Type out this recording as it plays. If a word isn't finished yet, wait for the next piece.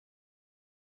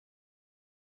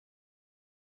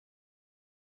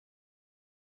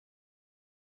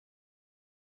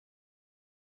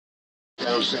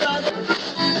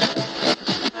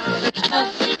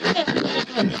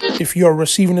If you're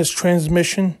receiving this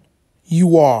transmission,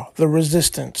 you are the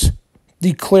resistance,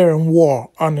 declaring war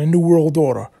on the New World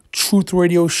Order.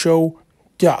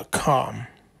 TruthRadioShow.com.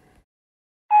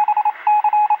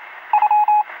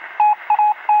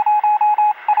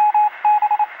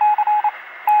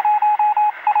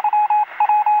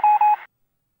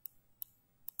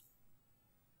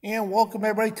 And welcome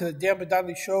everybody to the Venmo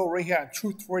Bidondi Show right here on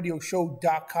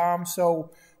TruthRadioShow.com.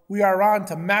 So we are on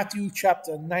to Matthew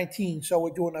chapter 19. So we're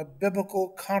doing a biblical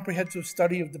comprehensive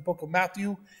study of the book of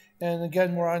Matthew. And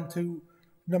again, we're on to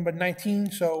number 19.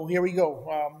 So here we go.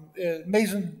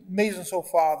 Amazing so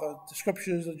far. The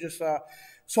scriptures are just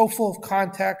so full of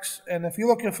context. And if you're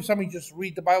looking for somebody to just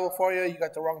read the Bible for you, you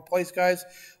got the wrong place, guys.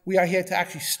 We are here to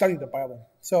actually study the Bible.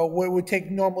 So we would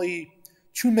take normally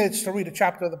 2 minutes to read a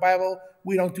chapter of the Bible.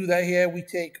 We don't do that here. We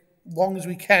take long as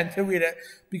we can to read it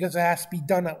because it has to be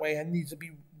done that way and needs to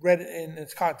be read in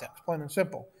its context, plain and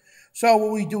simple. So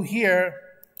what we do here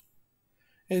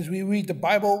is we read the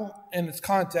Bible in its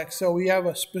context. So we have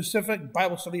a specific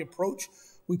Bible study approach.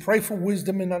 We pray for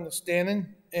wisdom and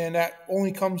understanding, and that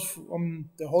only comes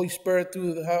from the Holy Spirit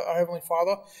through our Heavenly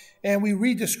Father. And we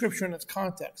read the scripture in its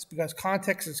context because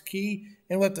context is key,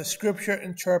 and let the scripture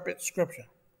interpret scripture.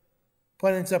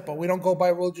 Plain and simple. We don't go by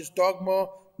religious dogma.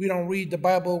 We don't read the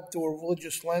Bible through a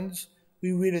religious lens.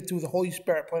 We read it through the Holy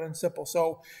Spirit, plain and simple.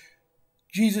 So,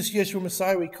 Jesus, Yeshua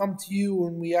Messiah, we come to you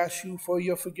and we ask you for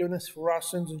your forgiveness for our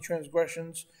sins and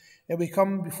transgressions. And we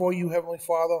come before you, Heavenly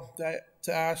Father,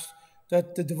 to ask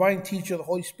that the divine teacher, the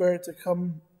Holy Spirit, to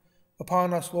come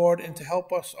upon us, Lord, and to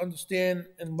help us understand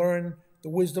and learn the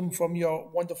wisdom from your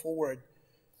wonderful word.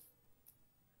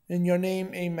 In your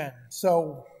name, amen.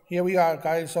 So, here we are,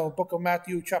 guys. So, book of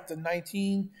Matthew, chapter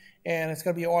 19, and it's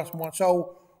going to be an awesome one.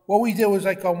 So, what we did was,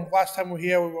 like last time we were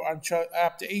here, we were on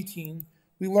chapter 18.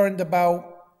 We learned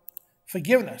about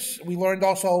forgiveness. We learned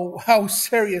also how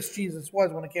serious Jesus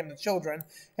was when it came to children.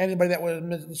 Anybody that would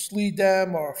mislead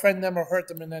them or offend them or hurt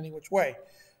them in any which way.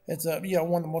 It's one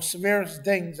of the most severest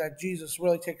things that Jesus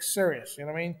really takes serious, you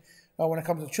know what I mean, when it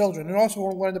comes to children. And also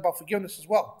we learned about forgiveness as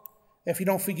well. If you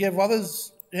don't forgive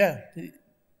others, plain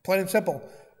and simple,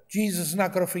 Jesus is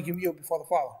not going to forgive you before the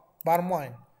Father. Bottom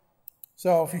line.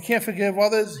 So if you can't forgive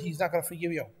others, he's not going to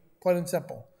forgive you. Plain and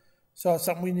simple. So it's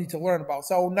something we need to learn about.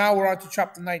 So now we're on to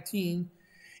chapter 19.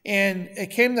 And it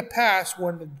came to pass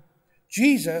when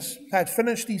Jesus had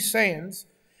finished these sayings,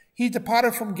 he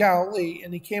departed from Galilee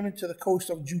and he came into the coast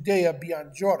of Judea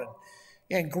beyond Jordan.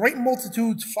 And great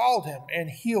multitudes followed him and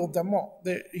healed them all.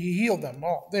 He healed them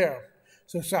all there.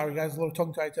 So sorry, guys, a little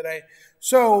tongue-tied today.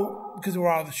 So, because we're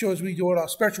out of the shows, we do our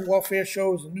spiritual warfare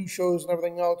shows and news shows and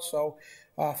everything else. So,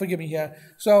 forgive me here.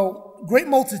 So, great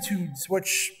multitudes,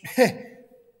 which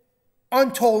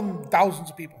untold thousands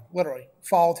of people, literally,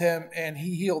 followed him and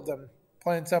he healed them,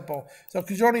 plain and simple. So,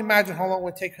 could you only imagine how long it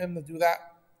would take him to do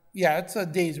that? Yeah, it's a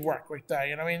day's work right there,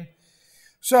 you know what I mean?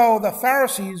 So, the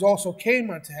Pharisees also came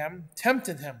unto him,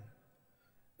 tempted him,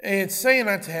 and saying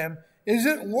unto him, is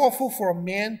it lawful for a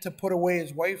man to put away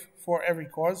his wife for every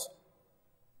cause?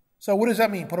 So what does that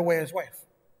mean, put away his wife?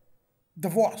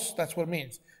 Divorce, that's what it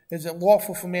means. Is it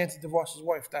lawful for a man to divorce his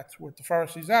wife? That's what the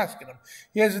Pharisees are asking him.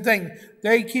 Here's the thing.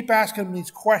 They keep asking him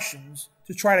these questions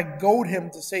to try to goad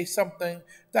him to say something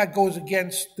that goes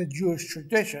against the Jewish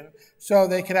tradition so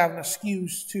they could have an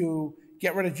excuse to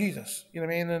get rid of Jesus. You know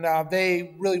what I mean? And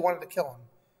they really wanted to kill him.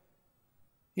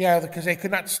 Yeah, because they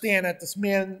could not stand that this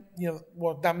man,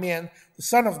 not man, the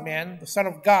Son of Man, the Son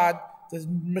of God, the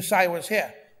Messiah was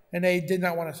here. And they did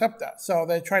not want to accept that. So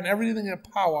they're trying everything in their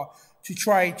power to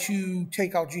try to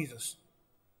take out Jesus.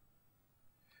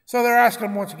 So they're asking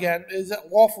him once again, is it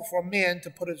lawful for a man to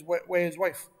put away his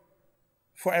wife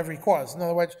for every cause? In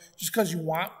other words, just because you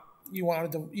want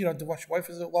to divorce your wife,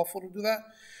 is it lawful to do that?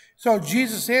 So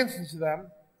Jesus answers to them.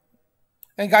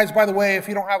 And guys, by the way, if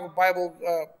you don't have a Bible,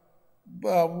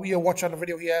 you'll watch on the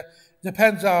video here.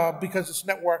 Depends because this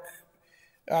network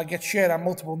gets shared on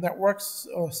multiple networks.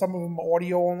 Some of them are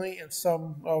audio only and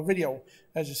some video,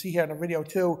 as you see here in the video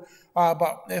too.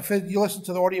 But if you listen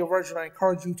to the audio version, I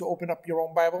encourage you to open up your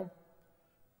own Bible.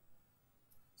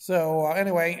 So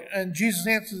anyway, and Jesus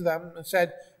answered them and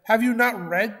said, have you not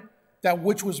read that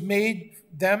which was made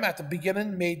them at the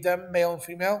beginning, made them male and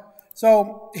female?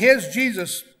 So here's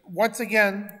Jesus once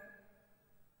again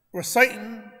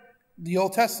reciting the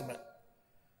Old Testament.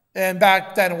 And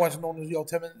back then it wasn't known as the Old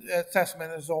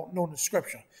Testament, it was known as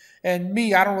Scripture. And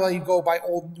me, I don't really go by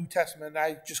Old and New Testament,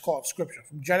 I just call it Scripture.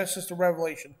 From Genesis to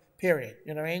Revelation, period.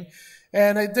 You know what I mean?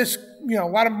 And this, a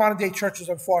lot of modern day churches,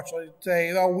 unfortunately,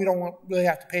 say, oh, we don't really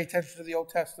have to pay attention to the Old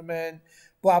Testament,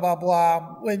 blah, blah, blah.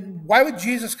 Why would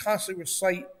Jesus constantly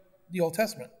recite the Old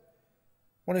Testament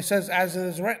when he says, as it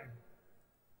is written?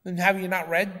 And have you not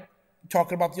read?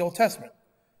 Talking about the Old Testament.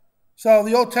 So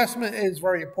the Old Testament is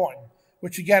very important,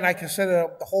 which again, I consider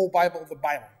the whole Bible the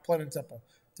Bible, plain and simple.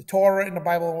 The Torah and the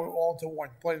Bible are all into one,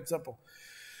 plain and simple.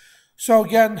 So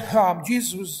again,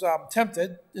 Jesus was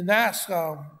tempted and asked,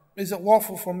 is it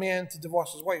lawful for a man to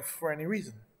divorce his wife for any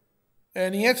reason?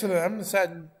 And he answered them and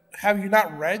said, have you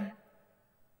not read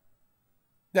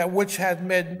that which had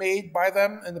been made by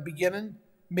them in the beginning,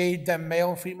 made them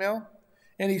male and female?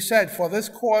 And he said, for this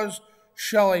cause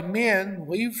shall a man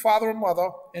leave father and mother,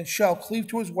 and shall cleave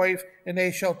to his wife, and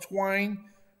they shall twine,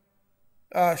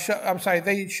 shall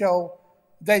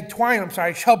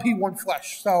be one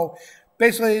flesh. So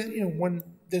basically, when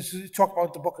this is talk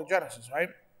about the book of Genesis, right?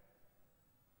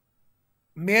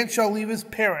 Man shall leave his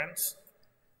parents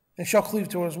and shall cleave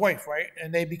to his wife, right?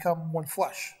 And they become one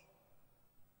flesh.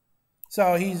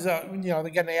 So he's,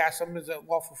 again, they ask him, is it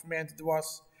lawful for man to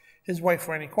divorce his wife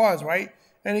for any cause, right?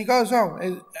 And he goes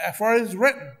on, for it is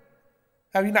written,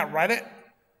 have you not read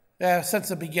it since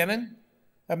the beginning?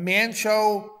 A man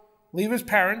shall leave his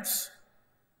parents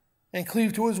and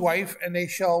cleave to his wife, and they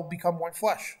shall become one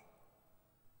flesh.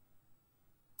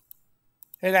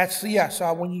 And that's, yes,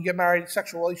 when you get married,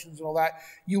 sexual relations and all that,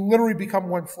 you literally become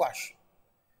one flesh.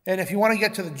 And if you want to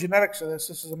get to the genetics of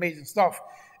this is amazing stuff.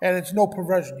 And it's no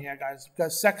perversion here, guys,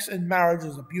 because sex in marriage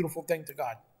is a beautiful thing to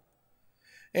God.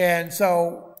 And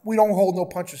so we don't hold no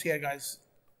punches here, guys.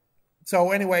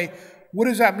 So anyway, what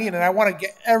does that mean? And I want to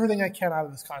get everything I can out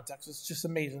of this context. It's just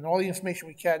amazing. All the information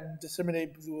we can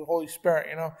disseminate through the Holy Spirit,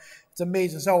 it's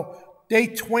amazing. So they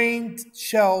twain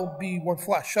shall be one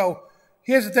flesh. So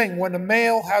here's the thing. When a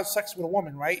male has sex with a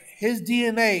woman, right, his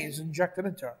DNA is injected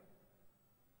into her.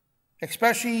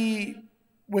 Especially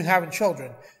with having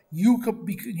children.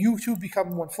 You two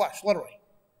become one flesh, literally.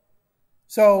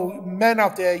 So men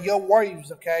out there, your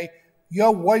wives, okay,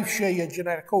 your wife share your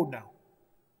genetic code now.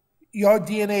 Your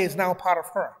DNA is now part of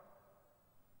her.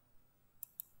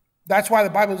 That's why the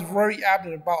Bible is very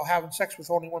adamant about having sex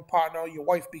with only one partner, your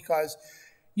wife, because,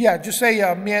 just say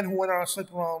a man who went on a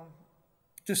sleep around,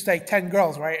 just say 10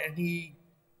 girls, right, and he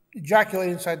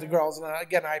ejaculated inside the girls. And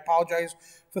again, I apologize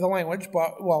for the language,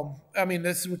 but,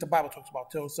 this is what the Bible talks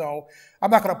about too. So I'm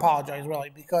not going to apologize,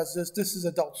 really, because this is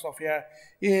adult stuff here.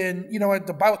 And you know what?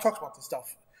 The Bible talks about this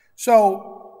stuff.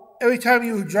 So every time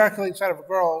you ejaculate inside of a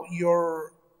girl,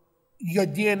 your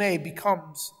DNA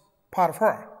becomes part of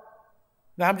her.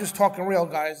 Now, I'm just talking real,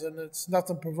 guys, and it's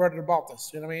nothing perverted about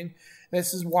this. You know what I mean?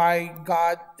 This is why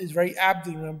God is very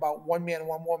abstinent about one man and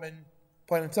one woman,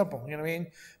 plain and simple. You know what I mean?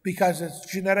 Because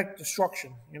it's genetic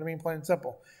destruction. You know what I mean? Plain and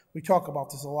simple. We talk about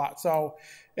this a lot. So,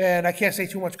 and I can't say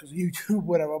too much because of YouTube,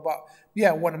 whatever. But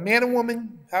yeah, when a man and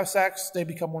woman have sex, they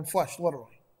become one flesh,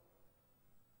 literally.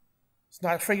 It's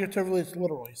not figuratively, it's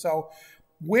literally. So,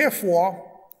 wherefore,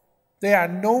 they are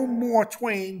no more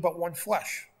twain but one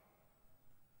flesh.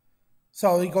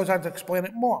 So he goes on to explain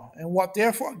it more. And what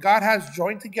therefore God has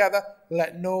joined together,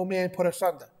 let no man put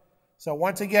asunder. So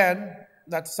once again,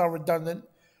 not to sound redundant,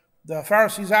 the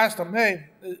Pharisees asked him, hey,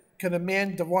 can a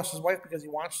man divorce his wife because he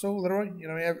wants to, literally,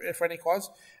 if for any cause?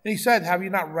 And he said, have you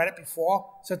not read it before?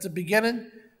 Since the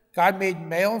beginning, God made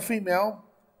male and female,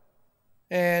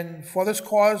 and for this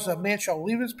cause a man shall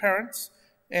leave his parents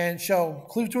and shall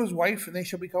cleave to his wife, and they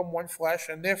shall become one flesh,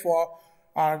 and therefore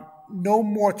are no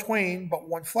more twain but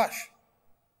one flesh.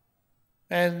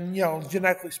 And,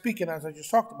 genetically speaking, as I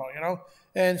just talked about,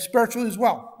 and spiritually as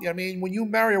well. When you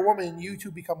marry a woman, you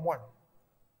two become one.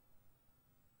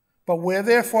 But where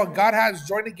therefore God has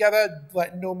joined together,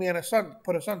 let no man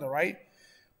put asunder, right?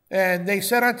 And they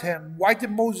said unto him, why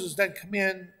did Moses then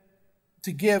command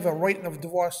to give a writing of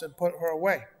divorce and put her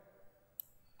away?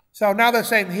 So now they're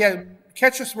saying,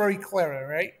 catch this very clearly,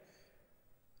 right?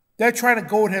 They're trying to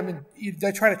goad him, and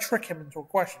they're trying to trick him into a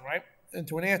question, right?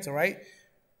 Into an answer, right?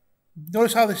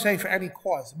 Notice how they say for any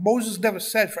cause. Moses never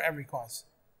said for every cause.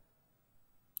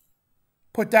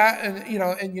 Put that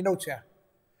in your notes here.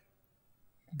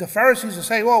 The Pharisees will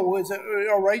say, "Oh, is it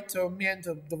all right to a man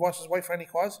to divorce his wife for any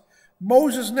cause?"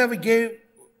 Moses never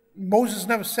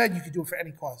said you could do it for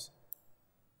any cause.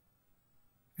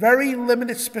 Very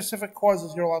limited, specific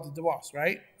causes you're allowed to divorce,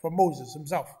 right? For Moses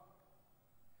himself,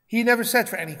 he never said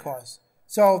for any cause.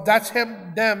 So that's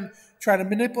them trying to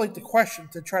manipulate the question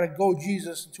to try to go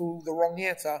Jesus to the wrong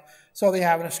answer, so they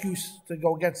have an excuse to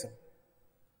go against him.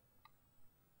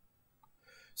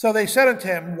 So they said unto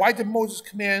him, why did Moses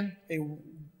command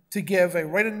to give a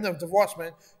writing of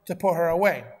divorcement to put her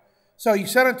away. So he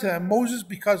said unto them, Moses,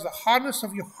 because the hardness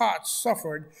of your hearts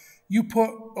suffered, you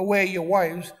put away your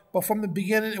wives, but from the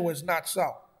beginning it was not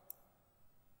so.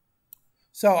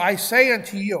 So I say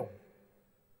unto you,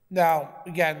 now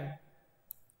again,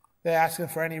 they're asking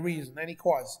for any reason, any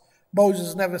cause.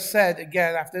 Moses never said,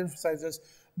 again, I have to emphasize this,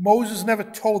 Moses never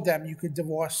told them you could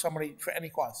divorce somebody for any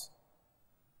cause.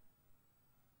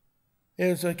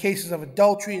 There's cases of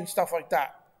adultery and stuff like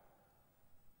that.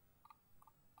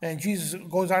 And Jesus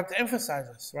goes on to emphasize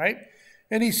this, right?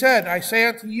 And he said, I say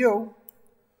unto you,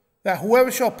 that whoever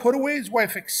shall put away his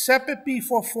wife, except it be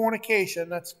for fornication,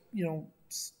 that's,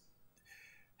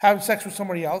 having sex with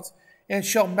somebody else, and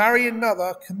shall marry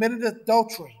another, committed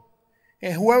adultery.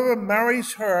 And whoever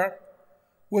marries her,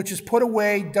 which is put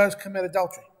away, does commit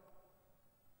adultery.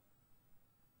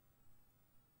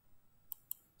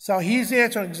 So he's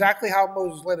answering exactly how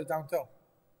Moses laid it down too.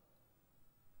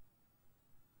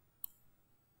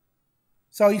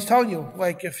 So he's telling you,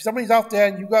 like, if somebody's out there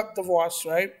and you got divorced,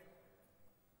 right?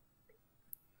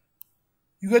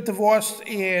 You get divorced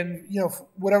and, for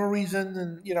whatever reason,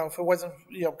 and, if it wasn't,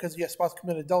 because your spouse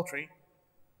committed adultery,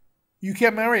 you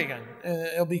can't marry again. And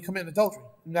it'll be committing adultery.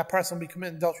 And that person will be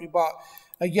committing adultery. But,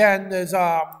 again, there's,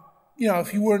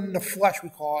 if you were in the flesh, we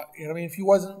call it, if you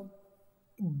wasn't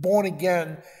born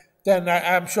again, then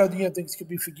I'm sure, things could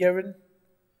be forgiven.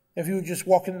 If you were just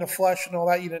walking in the flesh and all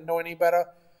that, you didn't know any better.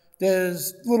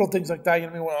 There's little things like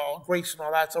that, grace and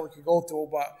all that, so we could go through,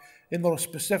 but in little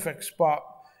specifics. But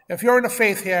if you're in the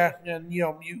faith here and,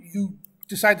 you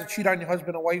decide to cheat on your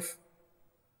husband or wife,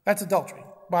 that's adultery,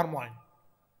 bottom line.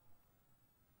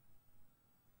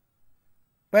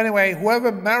 But anyway,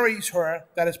 whoever marries her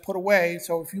that is put away,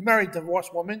 so if you marry a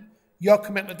divorced woman, you're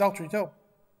committing adultery too.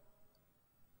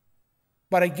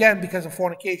 But again, because of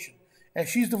fornication. If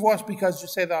she's divorced because,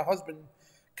 just say, the husband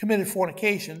committed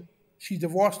fornication, she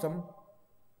divorced him,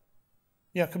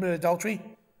 committed adultery,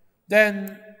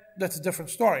 then that's a different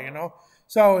story,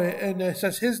 So, and it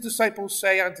says, his disciples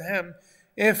say unto him,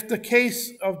 if the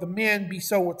case of the man be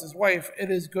so with his wife,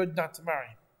 it is good not to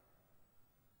marry.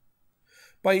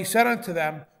 But he said unto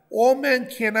them, all men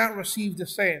cannot receive the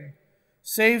same,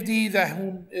 save thee that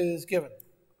whom it is given.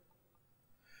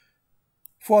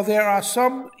 For there are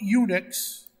some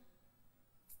eunuchs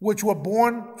which were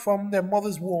born from their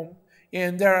mother's womb,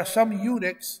 and there are some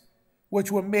eunuchs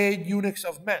which were made eunuchs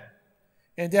of men.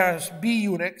 And there be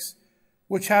eunuchs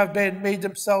which have been made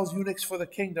themselves eunuchs for the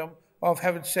kingdom of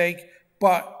heaven's sake,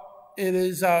 but it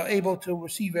is able to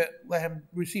receive it, let him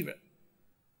receive it.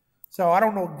 So I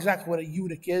don't know exactly what a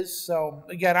eunuch is. So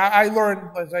again, I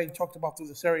learned, as I talked about through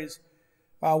the series,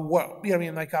 I'm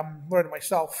learning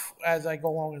myself as I go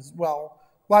along as well.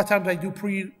 A lot of times I do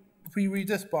pre-read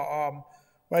this, but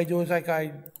what I do is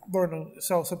I learn,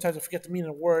 so sometimes I forget the meaning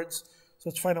of words. So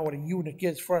let's find out what a eunuch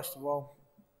is first of all.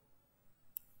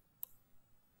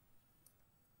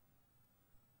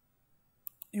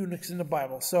 Eunuchs in the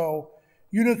Bible. So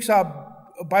eunuchs are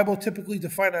Bible typically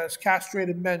defined as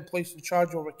castrated men placed in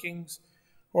charge over kings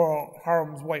or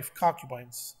harem's wife,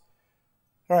 concubines.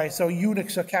 All right, so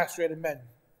eunuchs are castrated men.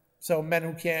 So men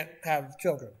who can't have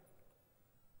children.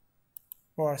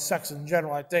 Or sex in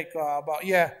general, I think.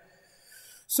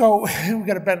 So we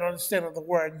got a better understanding of the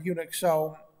word eunuch.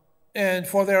 So, and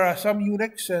for there are some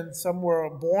eunuchs, and some were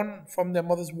born from their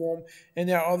mother's womb, and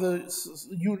there are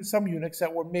some eunuchs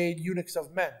that were made eunuchs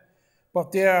of men.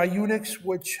 But there are eunuchs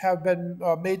which have been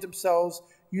made themselves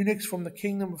eunuchs from the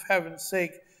kingdom of heaven's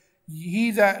sake.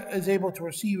 He that is able to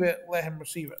receive it, let him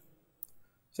receive it.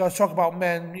 So let's talk about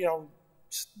men,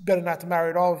 better not to marry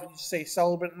at all, if you say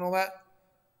celibate and all that.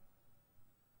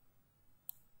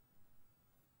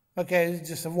 Okay, it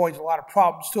just avoids a lot of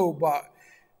problems too,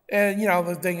 and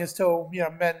the thing is too,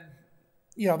 men,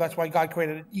 that's why God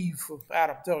created Eve for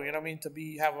Adam too,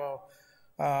 to have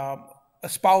a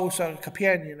spouse, a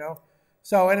companion,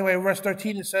 So anyway, verse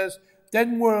 13 it says,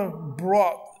 then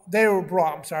they were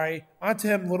brought, unto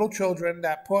him little children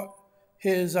that put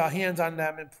his hands on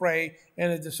them and pray,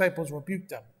 and the disciples rebuked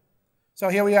them. So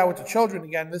here we are with the children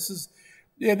again.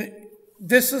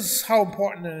 This is how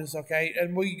important it is, okay?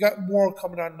 And we got more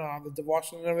coming on the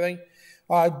divorce and everything,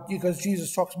 because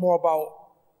Jesus talks more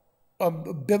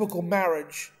about biblical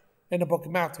marriage in the book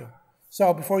of Matthew.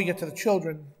 So before you get to the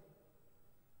children,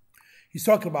 he's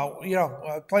talking about,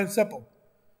 plain and simple.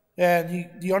 And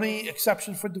the only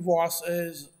exception for divorce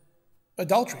is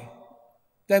adultery.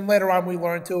 Then later on we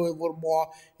learn too a little more,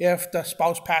 if the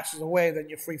spouse passes away, then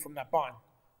you're free from that bond.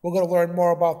 We're going to learn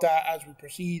more about that as we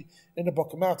proceed in the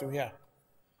book of Matthew, yeah.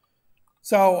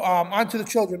 So onto the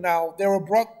children now. There were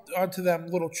brought unto them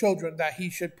little children that he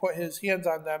should put his hands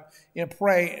on them and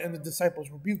pray, and the disciples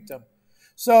rebuked them.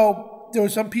 So there were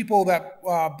some people that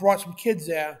brought some kids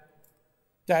there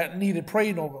that needed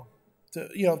praying over, for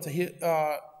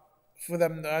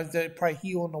them to pray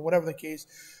healing or whatever the case.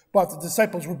 But the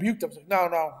disciples rebuked them.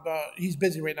 Like, no, he's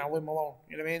busy right now. Leave him alone.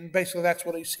 You know what I mean? Basically, that's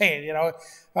what he's saying.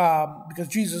 Because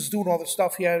Jesus is doing all this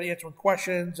stuff. He had answering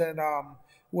questions and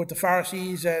with the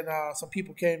Pharisees, and some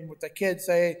people came with their kids,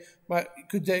 say,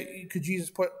 could Jesus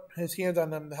put his hands on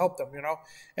them to help them?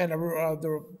 And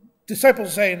the disciples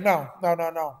are saying, no.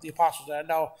 The apostles said,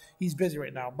 no, he's busy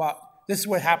right now. But this is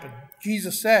what happened.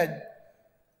 Jesus said,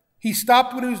 he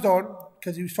stopped what he was doing,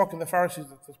 because he was talking to the Pharisees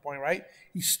at this point, right?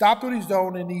 He stopped what he was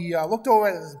doing, and he looked over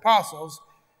at his apostles,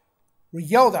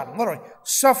 yelled at them, literally,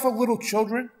 suffer little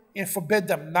children and forbid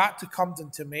them not to come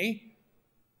unto me,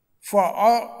 for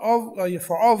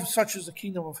of such is the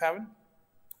kingdom of heaven.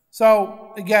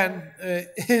 So, again,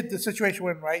 the situation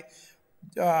went right.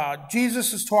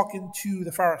 Jesus is talking to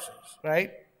the Pharisees,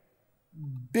 right?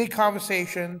 Big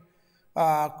conversation,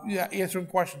 answering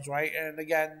questions, right? And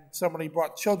again, somebody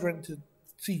brought children to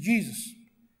see Jesus.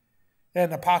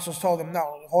 And the apostles told him,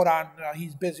 no, hold on,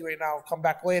 he's busy right now, come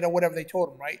back later, whatever they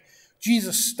told him, right?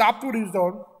 Jesus stopped what he was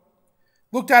doing,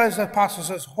 looked at his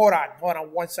apostles and says, hold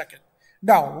on 1 second.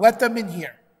 No, let them in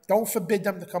here. Don't forbid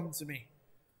them to come to me.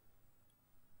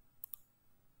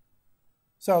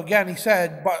 So again,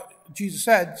 Jesus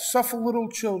said, suffer little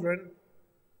children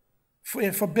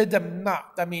and forbid them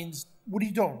not. That means, what are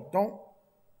you doing?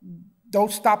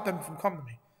 Don't stop them from coming to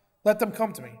me. Let them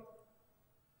come to me.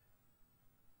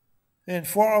 And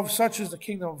for of such is the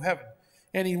kingdom of heaven.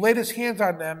 And he laid his hands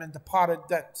on them and departed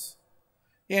thence.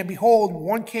 And behold,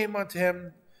 one came unto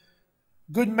him,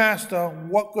 good master,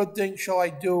 what good thing shall I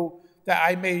do that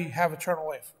I may have eternal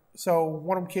life? So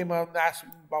one of them came out and asked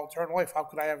him about eternal life. How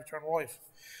could I have eternal life?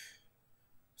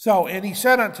 So, and he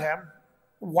said unto him,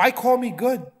 why call me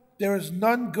good? There is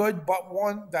none good but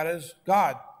one, that is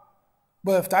God.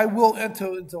 But if thou wilt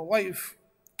enter into life,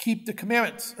 keep the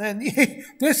commandments. And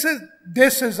this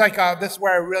is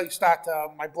where I really start,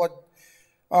 my blood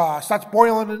starts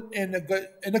boiling in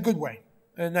a good way.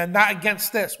 And then not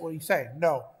against this, what he's saying.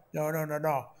 No.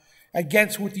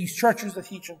 Against what these churches are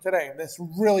teaching today. And this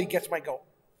really gets my goat.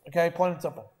 Okay, plain and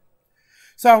simple.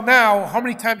 So now, how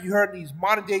many times you heard in these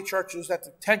modern day churches that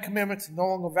the 10 Commandments are no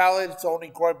longer valid, it's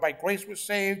only by grace we're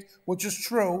saved, which is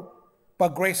true,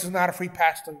 but grace is not a free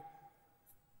pass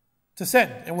to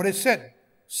sin. And what is sin?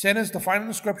 Sin is defined in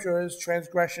the scripture as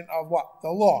transgression of what? The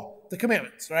law, the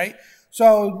commandments, right?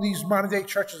 So these modern day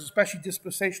churches, especially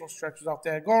dispensational churches out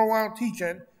there, go around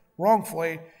teaching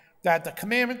wrongfully that the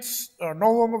commandments are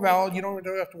no longer valid. You don't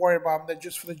have to worry about them. They're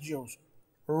just for the Jews.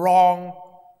 Wrong.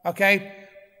 Okay?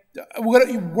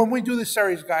 When we do this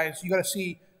series, guys, you got to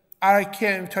see, I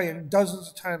can't even tell you dozens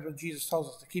of times when Jesus tells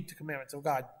us to keep the commandments of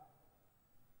God.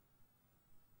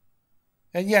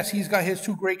 And yes, he's got his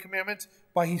 2 great commandments,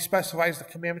 but he specifies the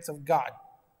commandments of God.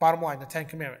 Bottom line, the 10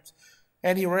 commandments.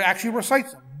 And he actually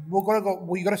recites them. We're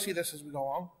going to see this as we go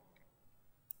along.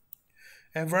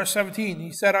 And verse 17,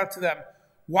 he said unto them,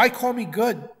 why call me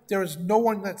good? There is no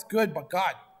one that's good but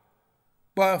God.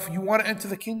 But if you want to enter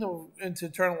the kingdom, into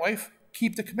eternal life,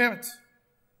 keep the commandments.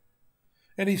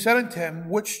 And he said unto him,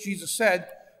 which Jesus said,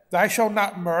 thou shalt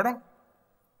not murder.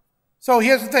 So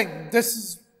here's the thing. This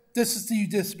is the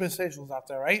dispensationals out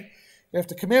there, right? If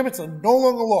the commandments are no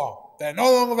longer law, they're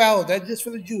no longer valid, they're just for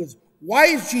the Jews, why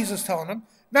is Jesus telling them?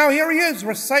 Now here he is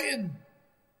reciting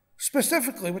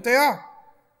specifically what they are.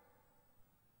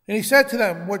 And he said to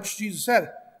them, which Jesus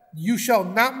said, you shall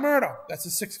not murder. That's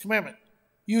the 6th commandment.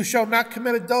 You shall not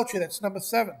commit adultery. That's number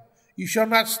 7. You shall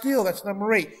not steal. That's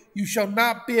number 8. You shall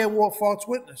not bear false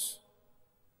witness.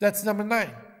 That's number 9.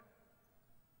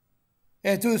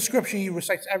 And through the scripture, he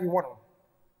recites every one of them.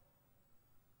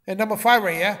 And number 5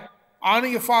 right here, honor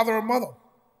your father and mother.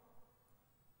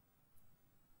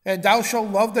 And thou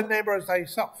shalt love the neighbor as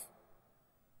thyself,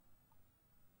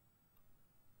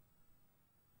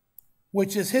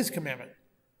 which is his commandment.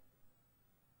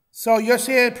 So you're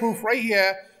seeing proof right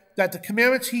here that the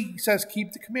commandments, he says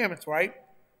keep the commandments, right?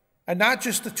 And not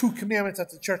just the 2 commandments that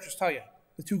the churches tell you,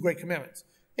 the 2 great commandments.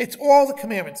 It's all the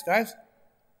commandments, guys.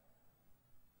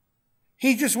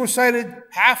 He just recited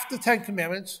half the 10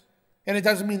 commandments, and it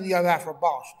doesn't mean the other half are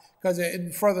abolished, because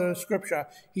in further scripture,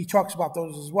 he talks about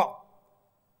those as well.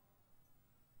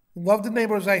 And love the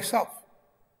neighbor as thyself.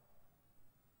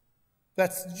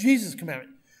 That's Jesus'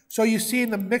 commandment. So you're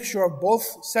seeing the mixture of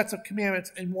both sets of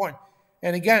commandments in one.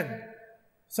 And again,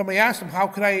 somebody asked him, how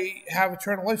could I have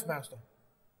eternal life, Master?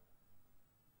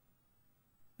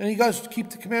 And he goes,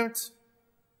 keep the commandments.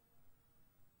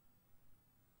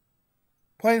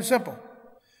 Plain and simple.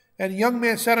 And the young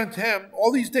man said unto him,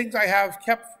 all these things I have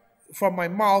kept from my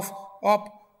mouth up.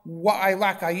 What I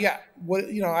lack, I yet.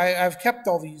 I've kept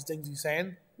all these things, he's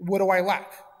saying. What do I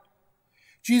lack?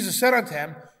 Jesus said unto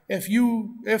him,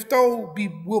 if thou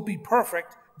will be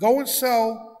perfect, go and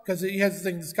sell, because he has the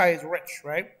thing, this guy is rich,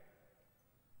 right?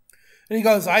 And he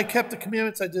goes, I kept the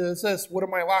commandments, I did this, what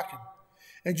am I lacking?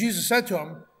 And Jesus said to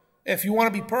him, if you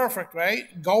want to be perfect,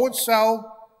 right, go and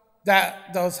sell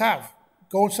that thou have.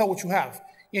 Go and sell what you have,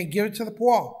 and give it to the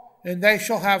poor, and they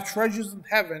shall have treasures in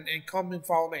heaven, and come and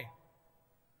follow me.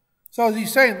 So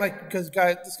he's saying, because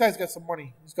this guy's got some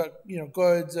money. He's got,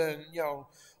 goods and,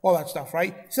 all that stuff,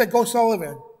 right? He said, go sell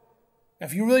everything.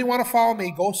 If you really want to follow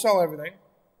me, go sell everything.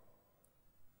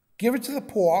 Give it to the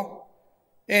poor.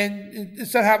 And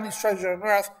instead of having these treasures on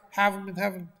earth, have them in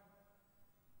heaven.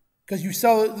 Because you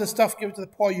sell the stuff, give it to the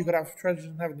poor, you could have treasures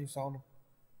in heaven, he's selling them.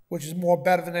 Which is more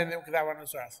better than anything we could have on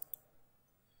this earth.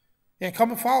 And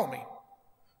come and follow me.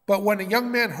 But when the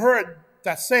young man heard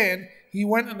that saying, he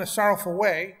went in a sorrowful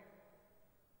way.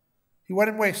 He went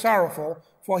in a way sorrowful,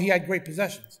 for he had great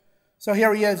possessions. So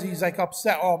here he is, he's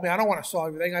upset. Oh man, I don't want to sell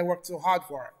everything. I worked so hard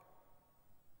for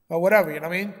it. Or whatever, you know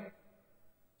what I mean?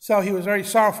 So he was very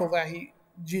sorrowful that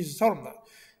Jesus told him that.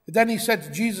 But then he said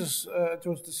to Jesus, to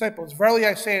his disciples, verily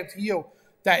I say unto you,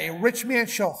 that a rich man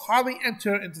shall hardly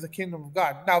enter into the kingdom of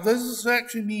God. Now, does this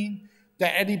actually mean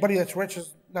that anybody that's rich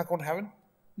is not going to heaven?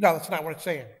 No, that's not what it's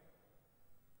saying.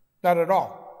 Not at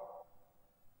all.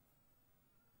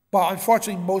 But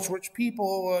unfortunately, most rich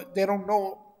people, they don't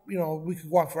know, we could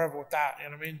go on forever with that, you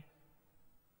know what I mean?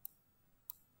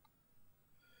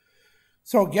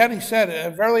 So again, he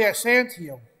said, verily I say unto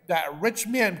you, that a rich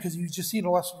man, because you've just seen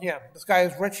a lesson here, this guy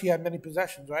is rich, he had many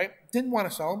possessions, right? Didn't want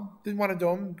to sell them, didn't want to do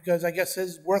them, because I guess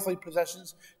his worldly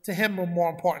possessions to him were more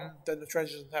important than the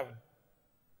treasures in heaven.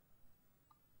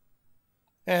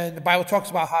 And the Bible talks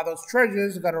about how those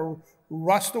treasures are going to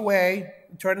rust away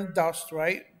and turn into dust,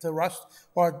 right? To rust,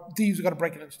 or thieves are going to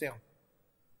break it and steal.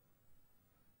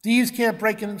 Thieves can't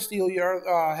break in and steal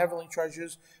your heavenly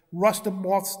treasures. Rust and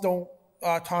moths don't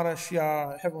tarnish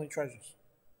your heavenly treasures.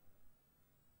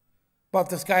 But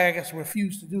this guy, I guess,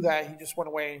 refused to do that. He just went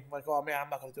away like, oh man, I'm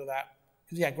not going to do that.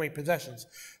 Because he had great possessions.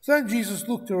 So then Jesus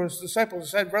looked to his disciples and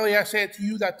said, verily I say to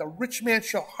you that the rich man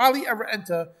shall hardly ever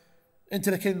enter into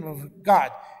the kingdom of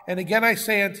God. And again I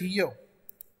say unto you,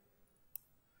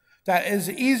 that it is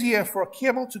easier for a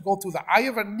camel to go through the eye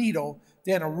of a needle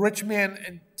than a rich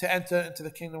man to enter into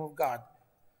the kingdom of God.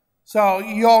 So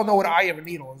you all know what an eye of a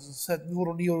needle is. It's a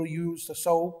little needle you use to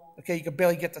sew. Okay, you can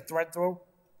barely get the thread through,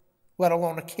 let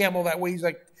alone a camel that weighs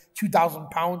 2,000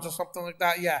 pounds or something like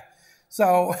that. Yeah.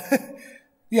 So,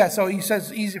 so he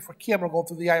says it's easier for a camel to go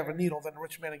through the eye of a needle than a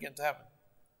rich man to get into heaven.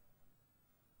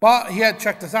 But he had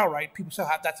checked this out, right? People say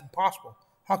that's impossible.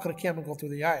 How could a camel go through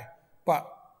the eye? But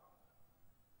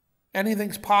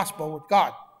anything's possible with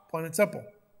God, plain and simple.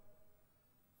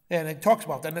 And it talks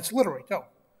about that, and it's literary too.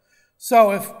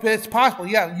 So if it's possible,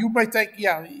 you might think,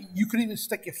 you could even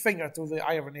stick your finger through the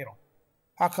eye of a needle.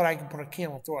 How could I put a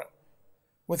camel through it?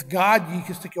 With God, you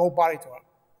can stick your whole body to it.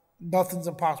 Nothing's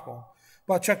impossible.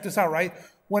 But check this out, right?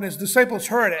 When his disciples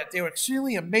heard it, they were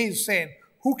exceedingly amazed, saying,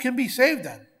 who can be saved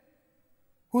then?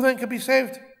 Who then can be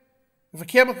saved? If a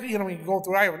camel, can go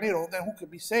through the eye of a needle, then who could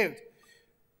be saved?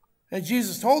 And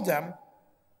Jesus told them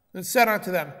and said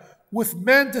unto them, with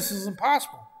men this is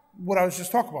impossible. What I was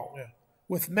just talking about. Yeah.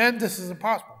 With men this is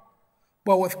impossible.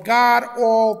 But with God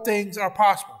all things are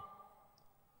possible.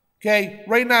 Okay,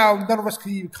 right now none of us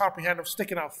can even comprehend of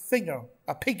sticking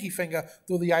a pinky finger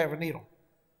through the eye of a needle.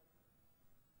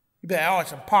 You'd be like, oh,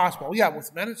 it's impossible. Yeah,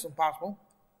 with men it's impossible.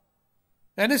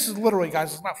 And this is literally,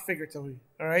 guys, it's not figuratively,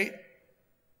 all right?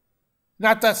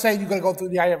 Not that saying you're going to go through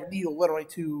the eye of a needle literally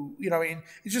to,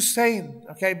 it's just saying,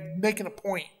 okay, making a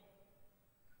point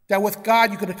that with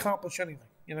God you can accomplish anything,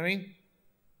 you know what I mean?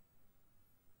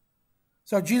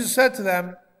 So Jesus said to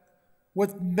them,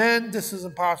 with men this is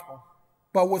impossible,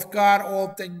 but with God all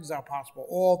things are possible.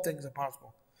 All things are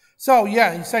possible. So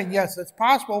he's saying, yes, it's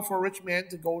possible for a rich man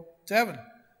to go to heaven.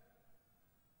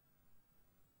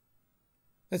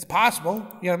 It's possible,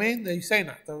 you know what I mean? He's saying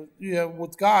that,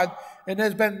 with God. And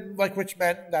there's been rich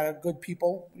men that are good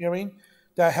people, you know what I mean?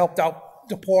 That helped out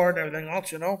the poor and everything else,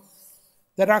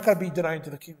 They're not going to be denied to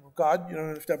the kingdom of God,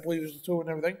 if they're believers too and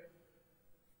everything.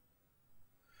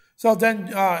 So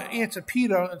then answered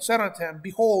Peter and said unto him,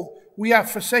 behold, we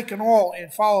have forsaken all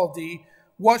and followed thee.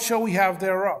 What shall we have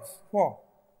thereof? Well,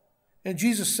 and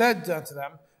Jesus said unto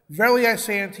them, verily I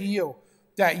say unto you,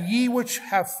 that ye which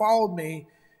have followed me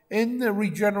in the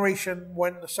regeneration,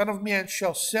 when the Son of Man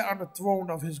shall sit on the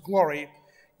throne of his glory,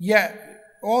 yet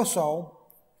also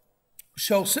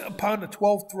shall sit upon the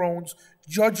 12 thrones,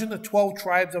 judging the 12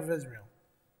 tribes of Israel.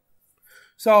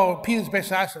 So Peter's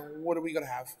basically asking, what are we going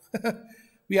to have?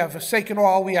 We have forsaken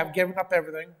all, we have given up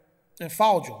everything, and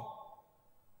followed you.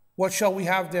 What shall we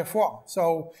have therefore?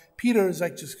 So Peter is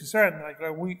like just concerned, like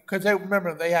because they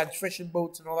remember they had fishing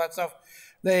boats and all that stuff.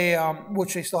 They,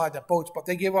 which they still had their boats, but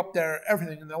they gave up their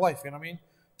everything in their life. You know what I mean?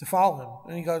 To follow him.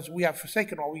 And he goes, "We have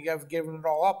forsaken all. We have given it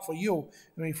all up for you,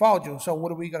 and we followed you. So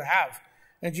what are we going to have?"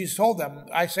 And Jesus told them,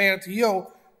 "I say unto you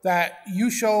that you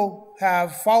shall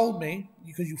have followed me,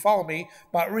 because you follow me.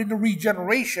 But in the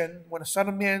regeneration, when the Son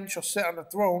of Man shall sit on the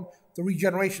throne, the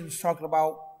regeneration is talking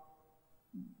about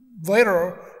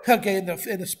later, okay, in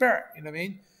the spirit. You know what I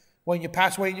mean? When you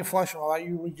pass away in your flesh and all that,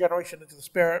 you regeneration into the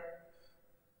spirit.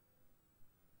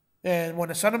 And when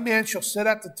the Son of Man shall sit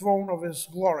at the throne of his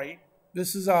glory,"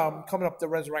 this is coming up the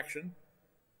resurrection,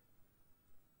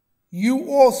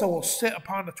 "you also will sit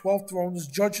upon the 12 thrones,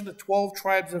 judging the 12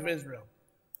 tribes of Israel."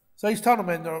 So he's telling them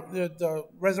in the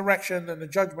resurrection and the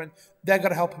judgment, they're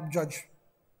going to help him judge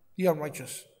the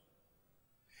unrighteous.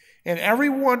 "And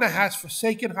everyone that has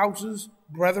forsaken houses,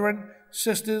 brethren,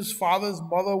 sisters, fathers,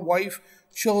 mother, wife,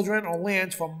 children, or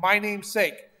lands for my name's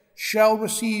sake shall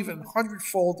receive an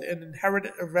hundredfold and inherit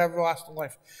of everlasting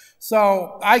life."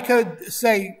 So I could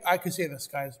say this,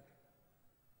 guys.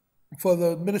 For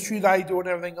the ministry that I do and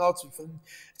everything else,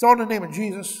 it's all in the name of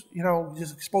Jesus,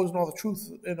 just exposing all the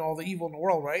truth and all the evil in the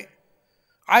world, right?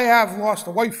 I have lost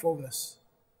a wife over this.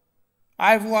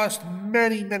 I've lost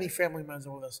many, many family members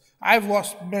over this. I've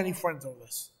lost many friends over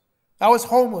this. I was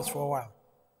homeless for a while.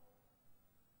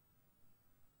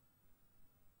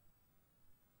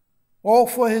 All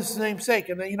for his name's sake.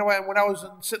 And then, when I was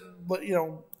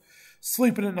sitting,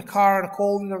 sleeping in the car in the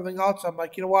cold and everything else, I'm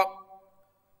like, you know what?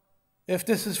 If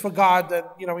this is for God, then,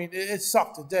 it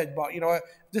sucked, it did. But, if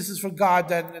this is for God,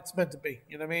 then it's meant to be.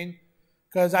 You know what I mean?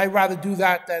 Because I'd rather do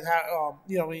that than,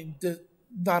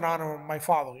 not honor my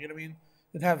Father,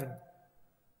 in heaven.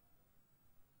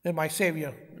 And my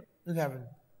Savior in heaven.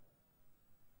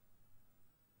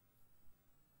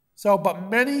 So, but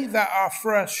many that are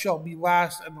first shall be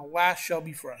last, and the last shall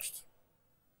be first.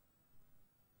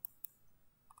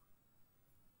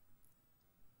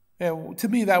 And to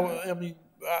me,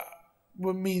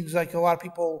 what means like a lot of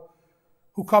people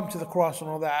who come to the cross and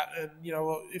all that, and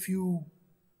if you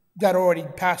that already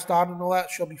passed on and all that,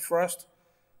 shall be first.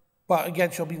 But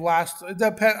again, shall be last. It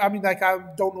depends. I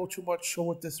don't know too much of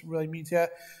what this really means here.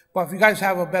 But if you guys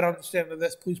have a better understanding of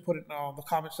this, please put it in the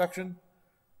comment section.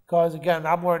 Because again,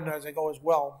 I'm learning as I go as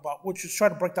well. But we're just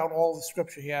trying to break down all the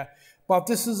scripture here. But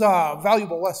this is a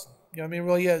valuable lesson. You know what I mean? It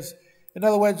really is. In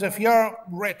other words, if you're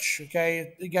rich,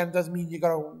 okay, again, it doesn't mean you're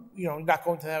gonna, you're not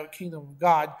going to have a kingdom of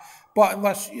God. But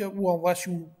unless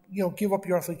you give up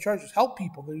your earthly treasures, help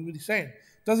people. That's what he's saying.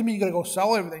 Doesn't mean you're gonna go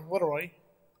sell everything, literally.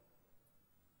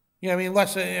 You know what I mean?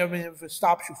 Unless, if it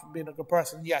stops you from being a good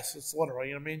person, yes, it's literal,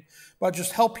 you know what I mean? But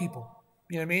just help people,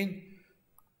 you know what I mean?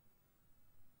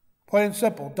 Plain and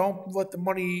simple. Don't let the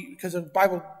money, because the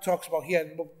Bible talks about here in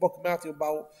the book of Matthew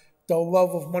about the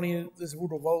love of money is the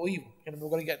root of all evil, and we're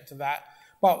going to get into that.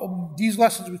 But these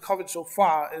lessons we covered so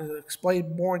far is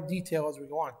explained more in detail as we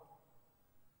go on,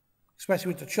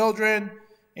 especially with the children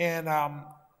and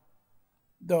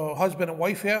the husband and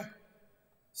wife here.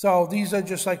 So these are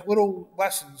just like little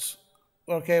lessons,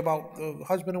 okay, about the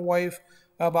husband and wife,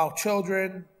 about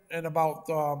children, and about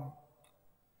the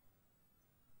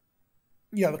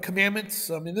commandments.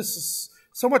 This is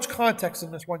so much context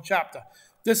in this one chapter.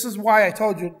 This is why I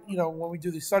told you, when we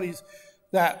do these studies,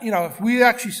 that, if we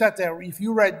actually sat there, if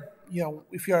you read,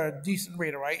 if you're a decent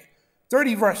reader, right,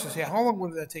 30 verses here, how long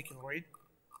would that take you to read?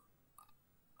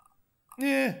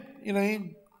 Yeah,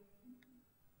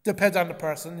 depends on the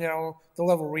person, the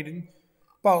level of reading,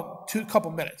 about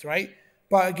couple minutes, right?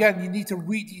 But again, you need to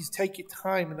read these, take your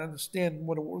time and understand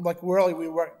what, like earlier we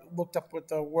looked up what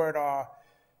the word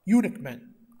eunuch meant.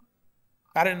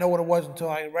 I didn't know what it was until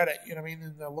I read it, you know what I mean?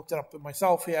 And I looked it up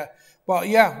myself here. But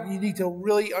yeah, you need to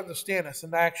really understand this.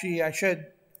 And actually, I should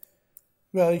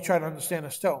really try to understand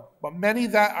this too. But many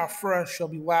that are first shall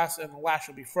be last, and the last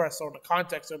shall be first. So in the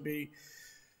context would be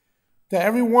that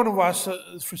every one of us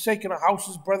is forsaken our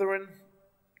houses, brethren,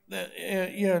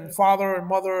 and father and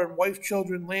mother and wife,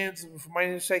 children, lands, and for my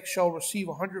name's sake shall receive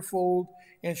a hundredfold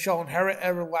and shall inherit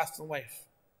everlasting life.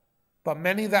 But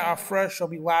many that are first shall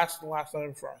be last, and the last that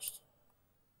are first.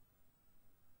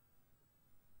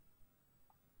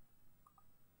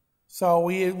 So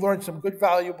we learned some good,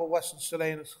 valuable lessons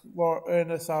today in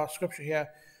this scripture here.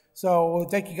 So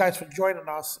thank you guys for joining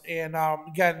us. And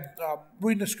again,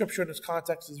 reading the scripture in its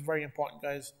context is very important,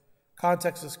 guys.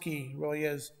 Context is key, it really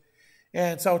is.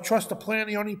 And so trust the plan.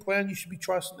 The only plan you should be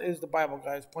trusting is the Bible,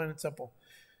 guys, plain and simple.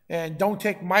 And don't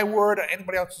take my word or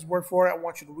anybody else's word for it. I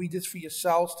want you to read this for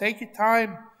yourselves. Take your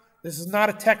time. This is not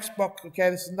a textbook, okay?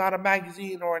 This is not a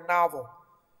magazine or a novel.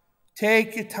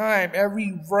 Take your time.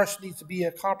 Every verse needs to be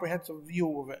a comprehensive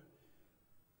view of it.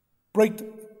 Break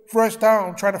the verse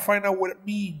down, try to find out what it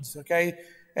means, okay?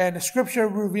 And the scripture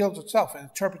reveals itself and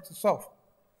interprets itself.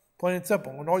 Plain and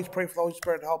simple. And always pray for the Holy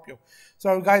Spirit to help you.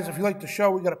 So, guys, if you like the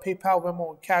show, we got a PayPal, Venmo,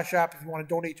 and Cash App if you want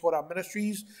to donate toward our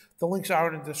ministries. The links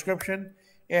are in the description.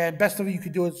 And best of you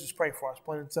could do is just pray for us,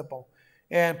 plain and simple.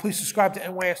 And please subscribe to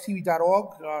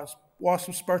nystv.org.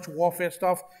 Awesome spiritual warfare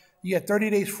stuff. You get 30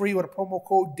 days free with a promo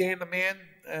code DanTheMan,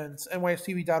 and it's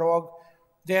nystv.org.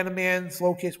 Dan the Man's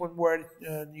lowercase one word.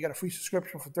 And you got a free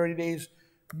subscription for 30 days,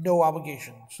 no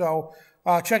obligation. So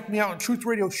check me out on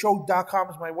TruthRadioShow.com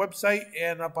is my website,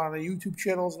 and up on the YouTube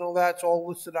channels and all that. It's all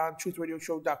listed on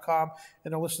TruthRadioShow.com,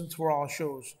 and I'll listen to all our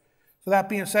shows. So that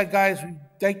being said, guys, we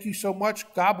thank you so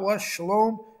much. God bless,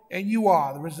 shalom, and you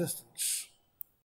are the resistance.